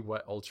 very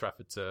wet Old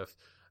Trafford turf,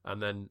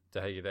 and then De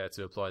Gea there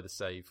to apply the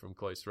save from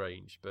close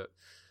range. But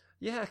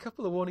yeah, a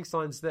couple of warning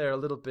signs there, a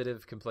little bit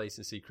of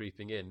complacency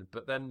creeping in.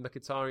 But then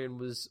Mkhitaryan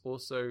was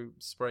also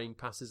spraying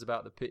passes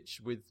about the pitch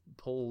with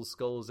Paul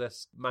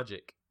Scholes-esque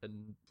magic.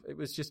 And it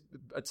was just,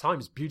 at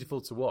times,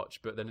 beautiful to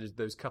watch. But then there's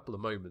those couple of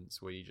moments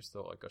where you just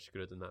thought, oh gosh, you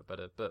could have done that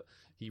better. But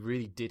he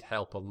really did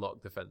help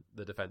unlock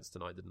the defence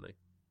tonight, didn't he?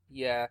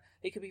 Yeah,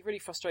 it could be really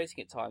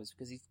frustrating at times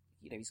because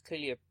he's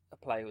clearly a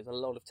player with a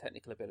lot of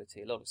technical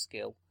ability, a lot of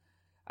skill,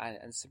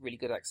 and some really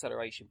good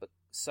acceleration. But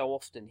so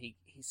often he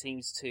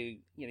seems to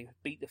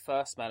beat the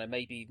first man and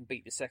maybe even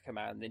beat the second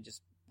man, and then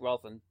just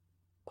rather than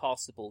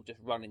pass the ball,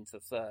 just run into the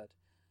third.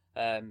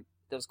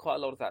 There was quite a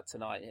lot of that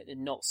tonight,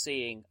 and not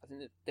seeing. I think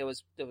that there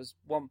was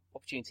one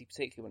opportunity,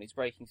 particularly when he's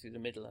breaking through the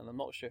middle, and I'm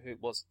not sure who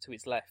it was to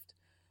his left,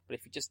 but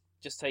if he just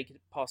take it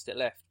past it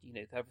left,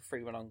 to have a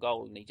free run on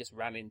goal, and he just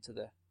ran into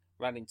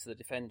the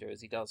defender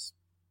as he does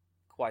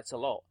quite a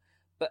lot.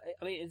 But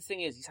I mean, the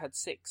thing is, he's had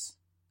 6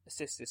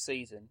 assists this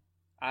season,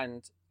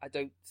 and I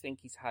don't think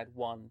he's had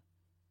one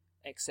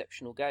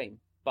exceptional game.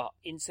 But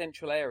in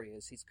central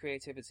areas, his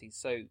creativity is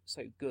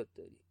so good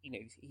that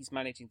he's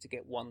managing to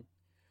get one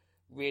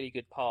really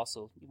good pass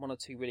or 1 or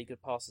 2 really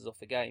good passes off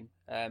the game.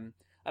 And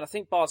I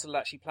think Basel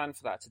actually planned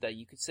for that today.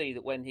 You could see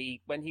that when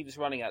he was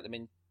running at them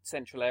in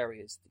central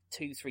areas,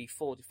 2, 3,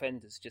 4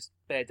 defenders just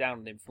bear down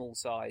on him from all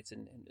sides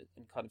and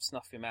kind of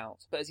snuff him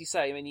out. But as you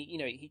say, I mean,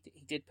 he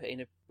did put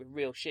in a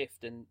real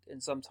shift, and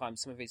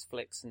sometimes some of his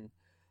flicks and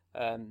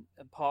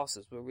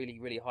passes were really,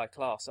 really high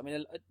class. I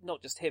mean,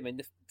 not just him. In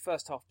the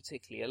first half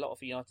particularly, a lot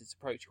of United's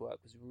approach work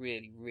was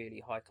really,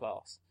 really high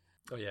class.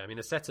 Oh yeah, I mean,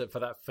 the setup for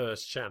that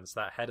first chance,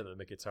 that header that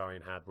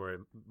Mkhitaryan had where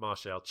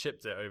Martial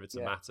chipped it over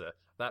to Mata,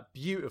 that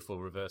beautiful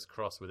reverse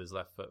cross with his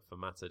left foot for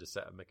Mata to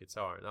set up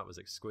Mkhitaryan, that was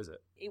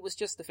exquisite. It was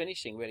just the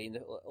finishing, really,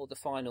 or the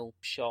final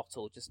shot,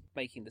 or just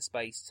making the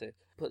space to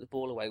put the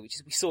ball away, which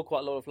we saw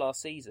quite a lot of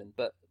last season.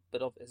 But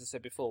as I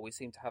said before, we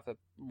seem to have a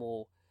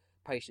more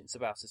patience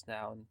about us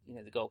now,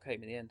 and the goal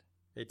came in the end.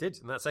 It did,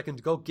 and that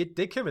second goal did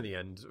come in the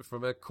end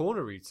from a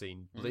corner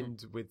routine,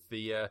 blind with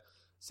the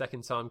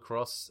second time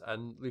cross,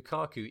 and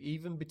Lukaku,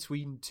 even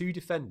between 2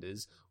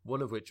 defenders,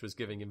 one of which was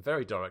giving him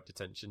very direct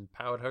attention,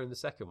 powered home the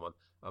second one.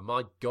 And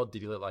my God,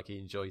 did he look like he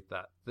enjoyed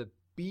that. The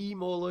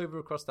beam all over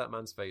across that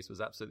man's face was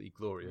absolutely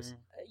glorious.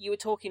 You were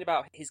talking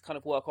about his kind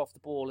of work off the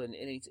ball and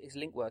his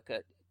link work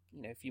a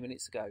few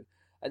minutes ago,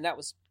 and that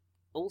was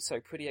also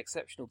pretty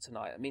exceptional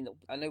tonight. I mean,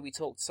 I know we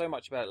talked so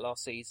much about it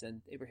last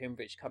season,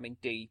 Ibrahimovic coming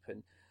deep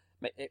and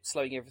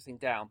slowing everything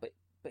down, but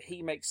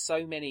he makes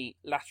so many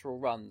lateral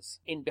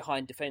runs in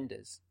behind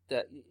defenders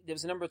that there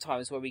was a number of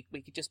times where we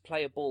could just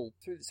play a ball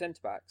through the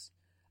centre-backs,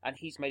 and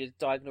he's made a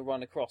diagonal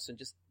run across and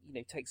just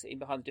takes it in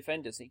behind the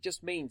defenders. And it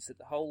just means that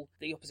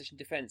the opposition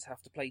defence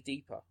have to play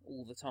deeper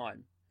all the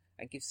time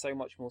and give so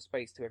much more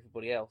space to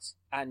everybody else.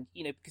 And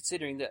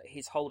considering that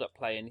his hold-up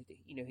play and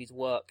his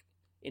work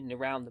in and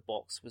around the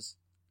box was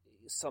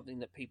something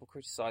that people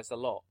criticised a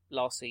lot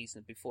last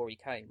season before he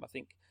came, I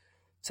think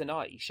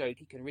tonight he showed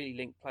he can really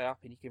link play up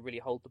and he can really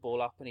hold the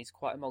ball up, and he's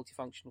quite a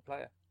multifunctional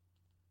player.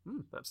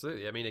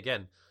 Absolutely. I mean,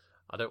 again,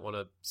 I don't want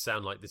to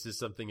sound like this is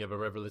something of a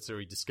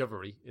revelatory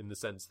discovery in the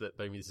sense that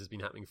maybe this has been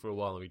happening for a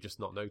while and we've just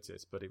not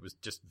noticed, but it was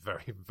just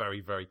very,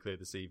 very, very clear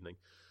this evening.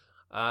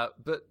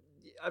 But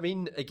I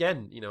mean,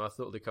 again, I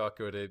thought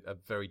Lukaku had a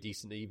very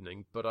decent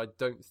evening, but I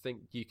don't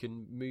think you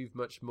can move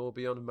much more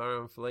beyond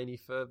Marouane Fellaini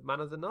for man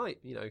of the night.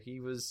 He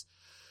was...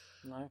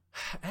 No.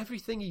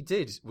 Everything he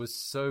did was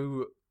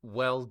so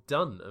well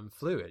done and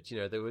fluid.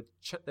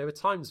 There were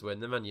times when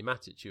Nemanja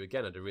Matic, who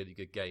again had a really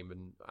good game,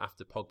 and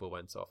after Pogba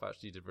went off,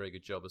 actually did a very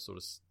good job of sort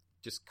of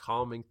just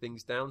calming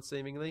things down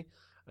seemingly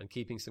and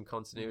keeping some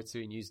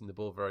continuity and using the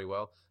ball very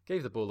well.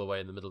 Gave the ball away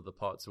in the middle of the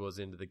park towards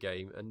the end of the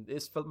game, and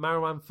it's for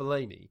Marouane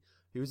Fellaini,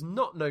 who is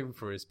not known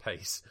for his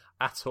pace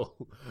at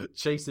all,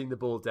 chasing the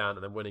ball down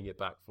and then winning it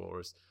back for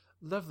us.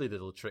 Lovely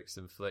little tricks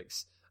and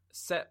flicks.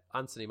 Set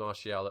Anthony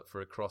Martial up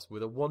for a cross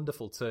with a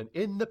wonderful turn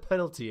in the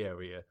penalty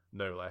area,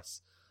 no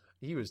less.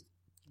 He was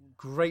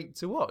great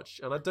to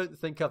watch, and I don't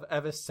think I've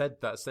ever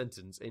said that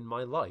sentence in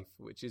my life,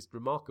 which is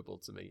remarkable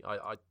to me.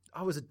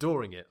 I was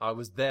adoring it. I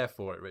was there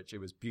for it, Rich. It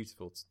was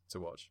beautiful to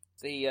watch.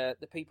 The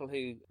people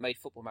who made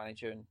Football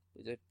Manager and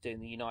were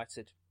doing the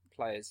United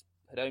players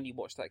had only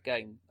watched that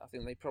game. I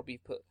think they probably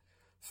put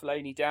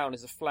Fellaini down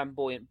as a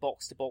flamboyant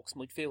box-to-box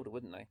midfielder,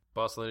 wouldn't they?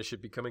 Barcelona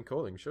should be coming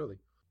calling, surely.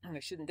 They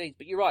should indeed.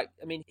 But you're right.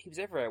 I mean, he was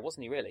everywhere,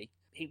 wasn't he, really?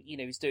 He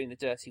was doing the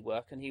dirty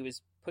work, and he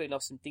was putting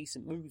off some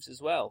decent moves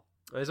as well.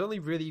 There's only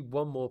really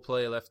one more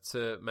player left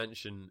to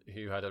mention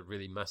who had a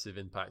really massive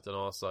impact on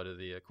our side of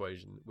the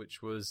equation,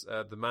 which was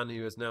the man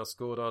who has now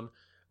scored on,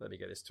 let me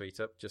get his tweet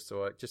up just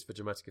for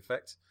dramatic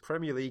effect,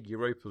 Premier League,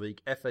 Europa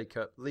League, FA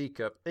Cup, League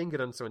Cup,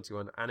 England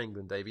Under-21 and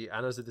England debut,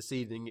 and as of this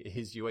evening,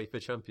 his UEFA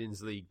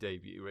Champions League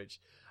debut, which,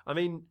 I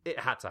mean, it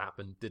had to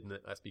happen, didn't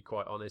it? Let's be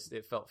quite honest.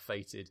 It felt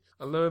fated.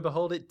 And lo and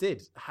behold, it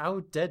did. How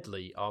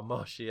deadly are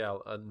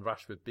Martial and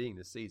Rashford being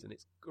this season?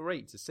 It's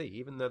great to see,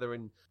 even though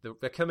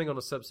they're coming on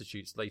as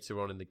substitutes later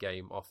on in the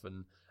game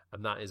often,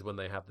 and that is when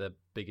they have their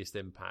biggest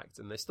impact.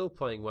 And they're still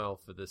playing well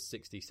for the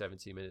 60,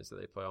 70 minutes that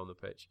they play on the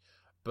pitch.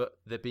 But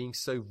they're being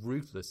so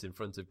ruthless in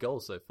front of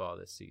goal so far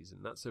this season.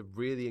 That's a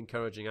really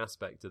encouraging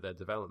aspect of their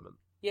development.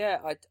 Yeah,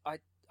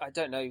 I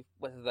don't know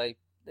whether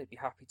they'd be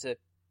happy to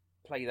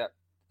play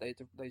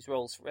those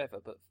roles forever,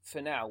 but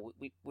for now,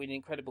 we're in an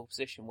incredible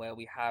position where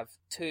we have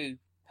two,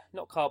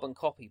 not carbon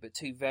copy, but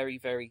two very,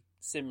 very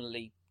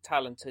similarly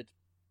talented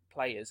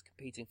players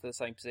competing for the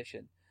same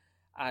position.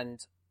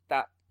 And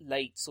that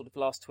late sort of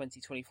last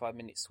 20, 25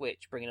 minute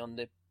switch, bringing on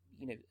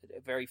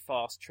a very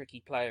fast,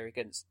 tricky player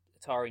against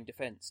tiring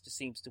defence just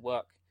seems to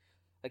work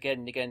again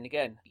and again and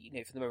again.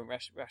 From the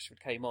moment Rashford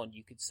came on,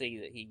 you could see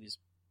that he was,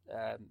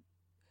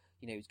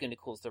 he was going to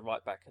cause the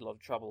right back a lot of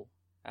trouble.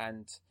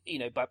 And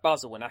by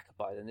Basel and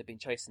Akabay, then they've been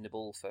chasing the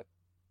ball for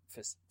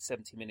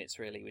 70 minutes.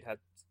 Really, we'd had,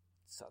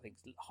 I think,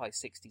 high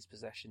 60s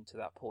possession to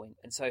that point,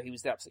 and so he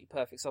was the absolutely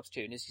perfect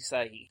substitute. And as you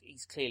say,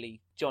 he's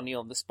clearly Johnny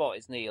on the spot,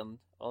 isn't he?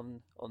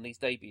 On these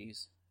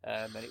debuts,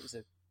 and it was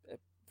a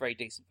very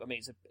decent. I mean,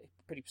 it's a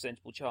pretty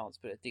presentable chance,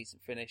 but a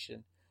decent finish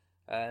and.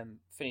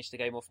 Finished the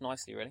game off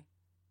nicely, really.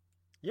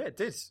 Yeah, it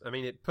did. I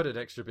mean, it put an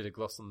extra bit of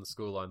gloss on the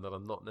scoreline that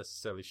I'm not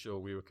necessarily sure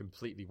we were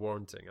completely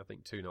warranting. I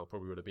think 2-0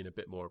 probably would have been a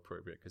bit more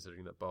appropriate,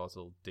 considering that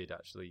Basel did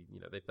actually,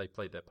 they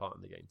played their part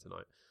in the game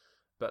tonight.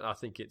 But I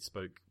think it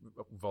spoke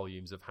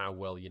volumes of how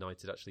well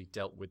United actually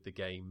dealt with the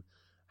game,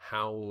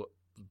 how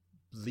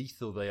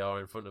lethal they are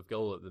in front of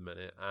goal at the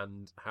minute,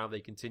 and how they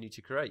continue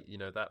to create.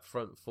 That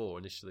front four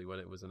initially when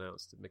it was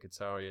announced,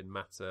 Mkhitaryan,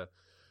 Mata,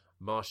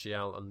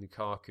 Martial and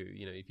Lukaku,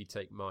 if you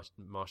take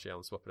Martial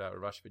and swap it out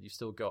with Rashford, you've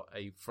still got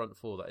a front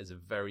four that is a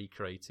very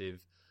creative,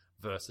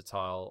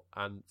 versatile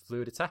and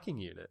fluid attacking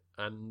unit.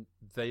 And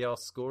they are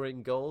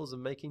scoring goals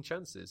and making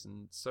chances.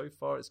 And so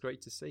far it's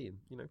great to see.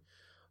 And,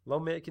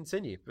 long may it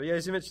continue. But yeah,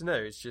 as you mentioned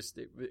there, it's just,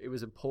 it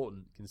was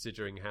important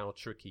considering how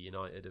tricky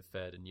United have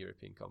fared in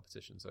European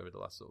competitions over the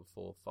last sort of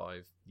 4 or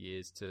 5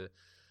 years to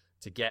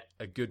get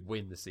a good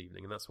win this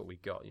evening, and that's what we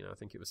got. I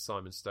think it was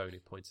Simon Stone who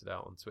pointed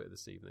out on Twitter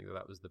this evening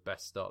that was the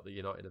best start that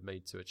United have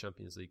made to a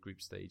Champions League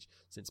group stage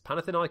since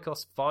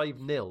Panathinaikos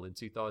 5-0 in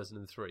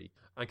 2003.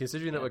 And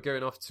considering that we're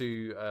going off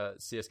to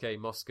CSKA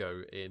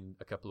Moscow in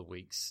a couple of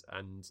weeks,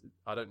 and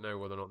I don't know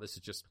whether or not this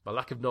is just my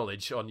lack of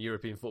knowledge on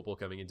European football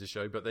coming into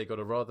show, but they got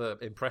a rather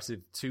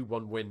impressive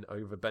 2-1 win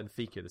over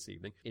Benfica this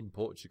evening in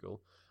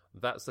Portugal.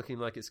 That's looking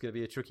like it's going to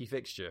be a tricky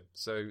fixture.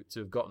 So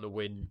to have gotten a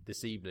win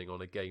this evening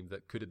on a game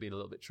that could have been a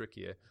little bit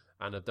trickier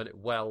and have done it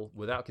well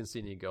without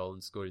conceding a goal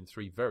and scoring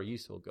 3 very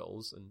useful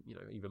goals, and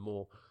even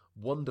more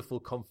wonderful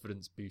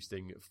confidence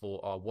boosting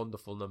for our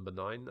wonderful number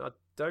 9.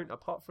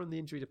 Apart from the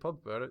injury to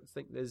Pogba, I don't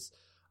think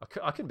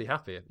I couldn't be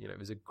happier. It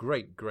was a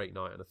great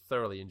night and a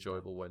thoroughly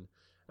enjoyable win.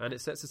 And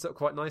it sets us up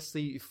quite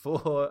nicely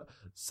for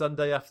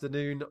Sunday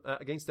afternoon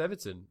against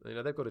Everton.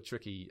 They've got a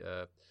tricky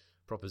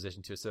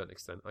proposition to a certain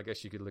extent. I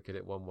guess you could look at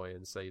it one way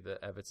and say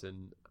that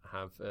Everton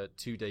have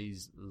 2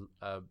 days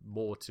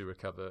more to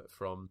recover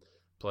from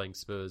playing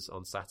Spurs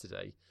on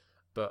Saturday,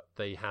 but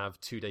they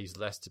have 2 days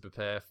less to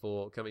prepare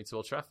for coming to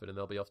Old Trafford, and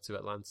they'll be off to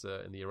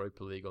Atlanta in the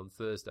Europa League on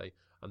Thursday.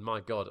 And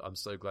my God, I'm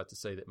so glad to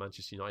say that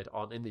Manchester United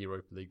aren't in the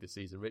Europa League this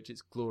season. Rich,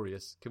 it's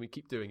glorious. Can we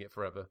keep doing it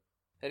forever?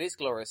 It is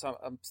glorious.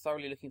 I'm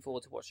thoroughly looking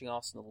forward to watching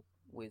Arsenal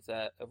with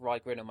a wry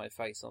grin on my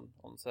face on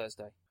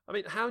Thursday. I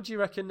mean, how do you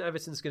reckon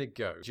Everton's going to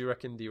go? Do you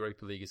reckon the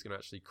Europa League is going to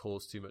actually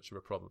cause too much of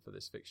a problem for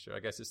this fixture? I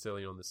guess it's still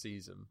early on the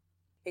season.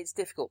 It's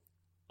difficult.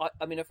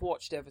 I mean, I've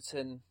watched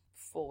Everton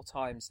 4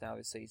 times now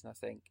this season, I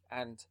think,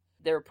 and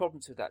there are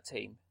problems with that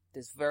team.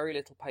 There's very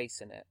little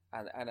pace in it,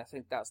 and I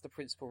think that's the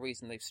principal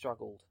reason they've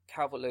struggled.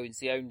 Calvert-Lewin's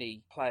the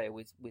only player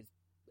with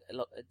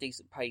a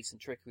decent pace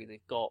and trickery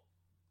they've got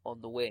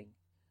on the wing,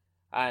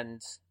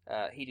 and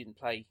he didn't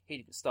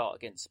start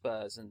against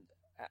Spurs,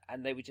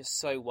 and they were just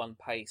so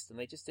one-paced, and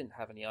they just didn't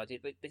have any idea.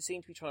 They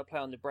seemed to be trying to play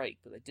on the break,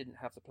 but they didn't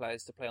have the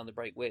players to play on the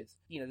break with.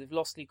 You know, they've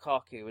lost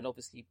Lukaku, and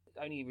obviously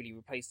only really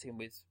replaced him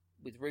with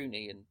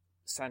Rooney, and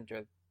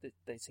Sandro,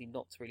 they seem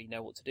not to really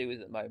know what to do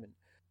with at the moment.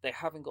 They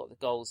haven't got the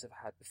goals they've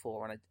had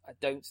before, and I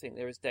don't think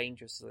they're as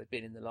dangerous as they've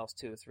been in the last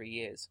 2 or 3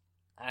 years.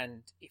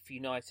 And if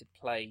United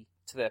play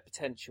to their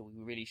potential, we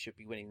really should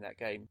be winning that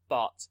game.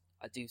 But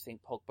I do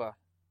think Pogba,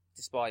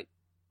 despite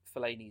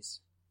Fellaini's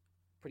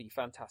pretty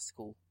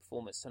fantastical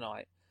performance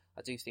tonight,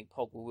 I do think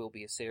Pogba will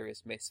be a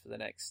serious miss for the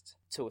next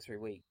 2 or 3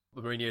 weeks.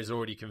 Mourinho has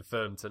already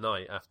confirmed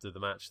tonight after the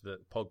match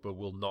that Pogba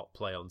will not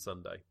play on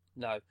Sunday.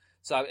 No.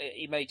 So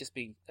it may just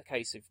be a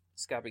case of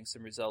scabbing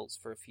some results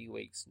for a few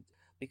weeks,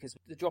 because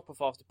the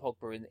drop-off after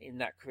Pogba in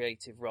that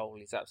creative role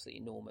is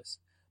absolutely enormous.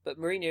 But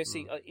Mourinho,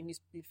 in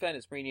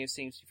fairness, Mourinho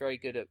seems to be very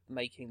good at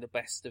making the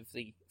best of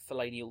the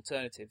Fellaini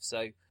alternative.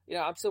 So,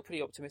 I'm still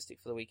pretty optimistic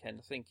for the weekend.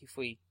 I think if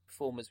we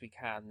perform as we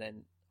can,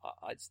 then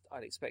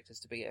I'd expect us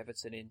to beat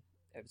Everton.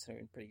 Everton are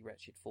in pretty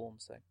wretched form.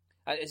 So,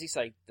 as you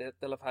say,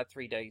 they'll have had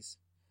 3 days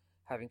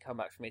having come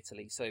back from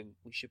Italy, so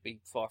we should be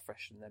far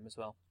fresher than them as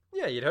well.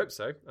 Yeah, you'd hope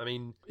so. I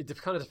mean, it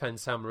kind of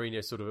depends how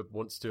Mourinho sort of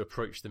wants to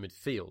approach the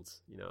midfield.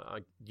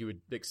 You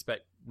would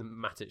expect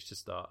Matic to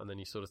start, and then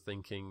you're sort of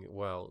thinking,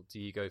 well,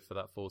 do you go for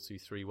that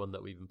 4-2-3-1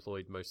 that we've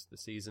employed most of the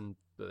season,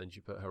 but then do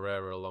you put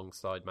Herrera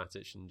alongside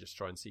Matic and just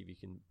try and see if you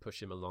can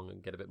push him along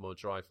and get a bit more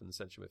drive from the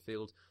central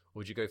midfield, or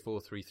would you go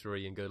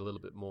 4-3-3 and go a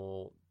little bit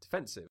more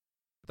defensive?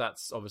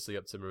 That's obviously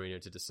up to Mourinho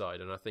to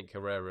decide, and I think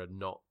Herrera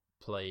not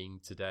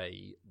playing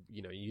today,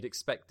 you'd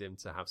expect him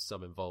to have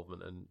some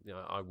involvement, and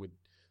I would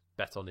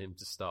bet on him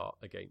to start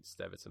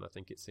against Everton. I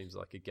think it seems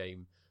like a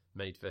game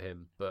made for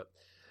him. But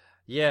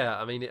yeah,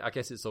 I mean, I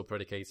guess it's all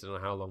predicated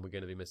on how long we're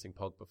going to be missing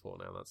Pogba for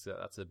now. That's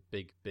a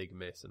big, big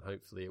miss, and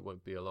hopefully it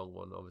won't be a long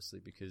one, obviously,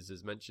 because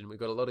as mentioned, we've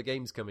got a lot of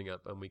games coming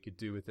up and we could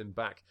do with him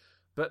back.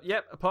 But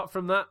yeah, apart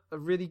from that, a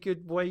really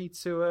good way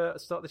to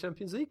start the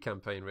Champions League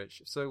campaign,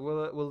 Rich. So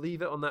we'll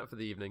leave it on that for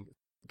the evening.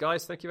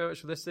 Guys, thank you very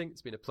much for listening.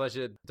 It's been a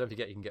pleasure. Don't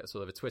forget, you can get us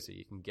all over Twitter.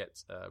 You can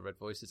get Red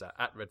Voices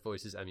at Red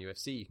Voices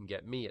MUFC. You can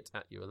get me at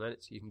Ewan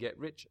Lennox. You can get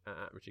Rich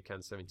at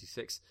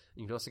RichardCan76.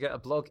 You can also get a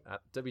blog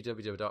at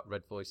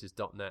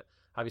www.redvoices.net.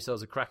 Have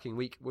yourselves a cracking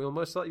week. We will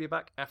most likely be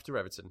back after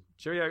Everton.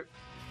 Cheerio.